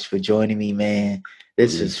so much for joining me, man.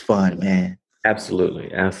 This is fun, man. Absolutely.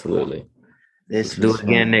 Let's do it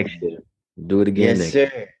again next year. Do it again next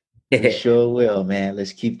year. Yes, sir. We sure will, man.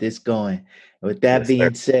 Let's keep this going. With that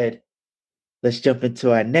being said, let's jump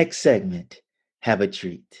into our next segment. Have a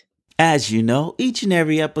treat. As you know, each and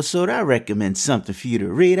every episode, I recommend something for you to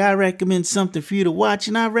read. I recommend something for you to watch,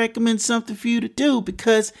 and I recommend something for you to do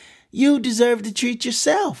because you deserve to treat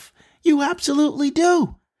yourself. You absolutely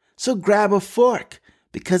do. So grab a fork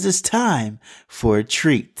because it's time for a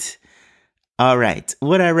treat. All right,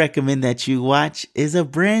 what I recommend that you watch is a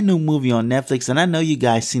brand new movie on Netflix, and I know you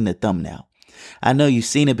guys seen the thumbnail. I know you've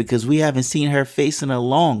seen it because we haven't seen her face in a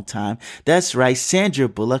long time. That's right, Sandra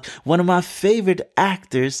Bullock, one of my favorite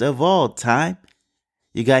actors of all time.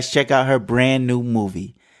 You guys check out her brand new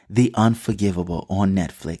movie, The Unforgivable, on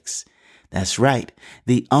Netflix. That's right,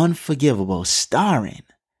 The Unforgivable, starring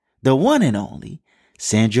the one and only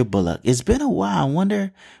Sandra Bullock. It's been a while. I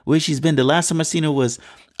wonder where she's been. The last time I seen her was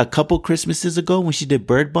a couple Christmases ago when she did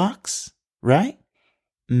Bird Box, right?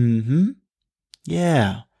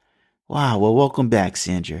 Yeah. Wow. Well, welcome back,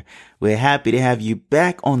 Sandra. We're happy to have you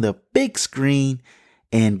back on the big screen.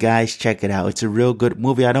 And guys, check it out. It's a real good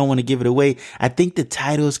movie. I don't want to give it away. I think the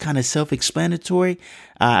title is kind of self-explanatory.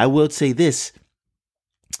 I will say this.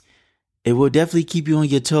 It will definitely keep you on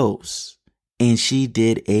your toes. And she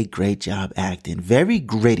did a great job acting. Very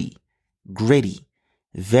gritty,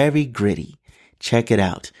 very gritty. Check it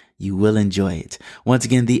out. You will enjoy it. Once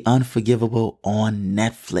again, The Unforgivable on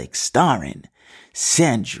Netflix, starring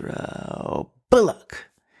Sandra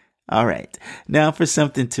Bullock. All right. Now for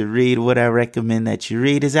something to read, what I recommend that you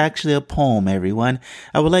read is actually a poem, everyone.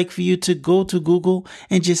 I would like for you to go to Google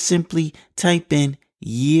and just simply type in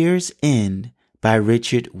Year's End by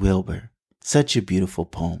Richard Wilbur. Such a beautiful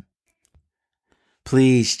poem.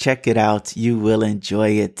 Please check it out. You will enjoy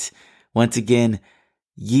it. Once again,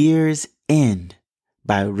 Year's End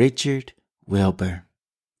by Richard Wilbur.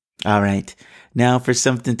 All right. Now for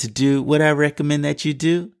something to do, what I recommend that you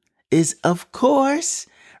do is, of course,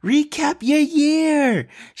 recap your year.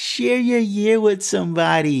 Share your year with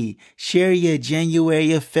somebody. Share your January,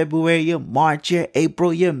 your February, your March, your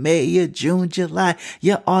April, your May, your June, July,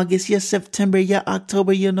 your August, your September, your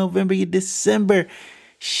October, your November, your December.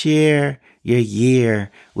 Share your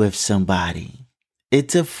year with somebody.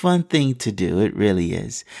 It's a fun thing to do. It really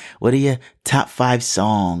is. What are your top 5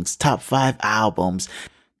 songs, top 5 albums,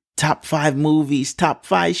 top 5 movies, top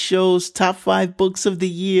 5 shows, top 5 books of the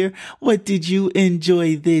year? What did you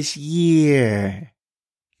enjoy this year?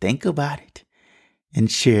 Think about it and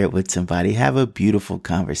share it with somebody. Have a beautiful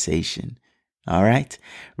conversation. All right?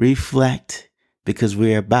 Reflect, because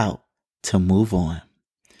we're about to move on.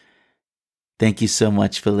 Thank you so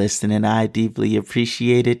much for listening. I deeply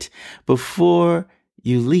appreciate it. Before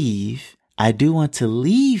you leave, I do want to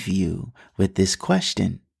leave you with this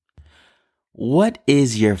question. What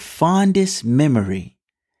is your fondest memory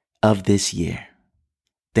of this year?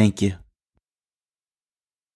 Thank you.